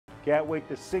Can't wait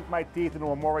to sink my teeth into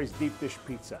Amore's deep dish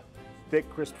pizza. Thick,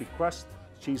 crispy crust,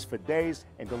 cheese for days,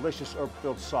 and delicious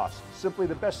herb-filled sauce. Simply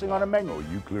the best thing on the menu. Oh,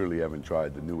 you clearly haven't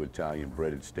tried the new Italian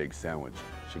breaded steak sandwich,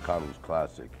 Chicago's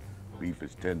classic. Beef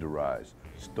is tenderized,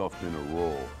 stuffed in a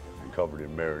roll, and covered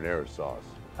in marinara sauce.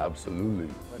 Absolutely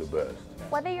the best.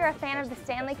 Whether you're a fan of the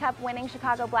Stanley Cup winning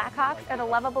Chicago Blackhawks or the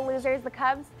lovable losers, the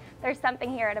Cubs, there's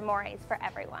something here at Amore's for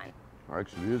everyone.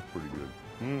 Actually, it is pretty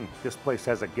good. This place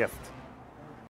has a gift.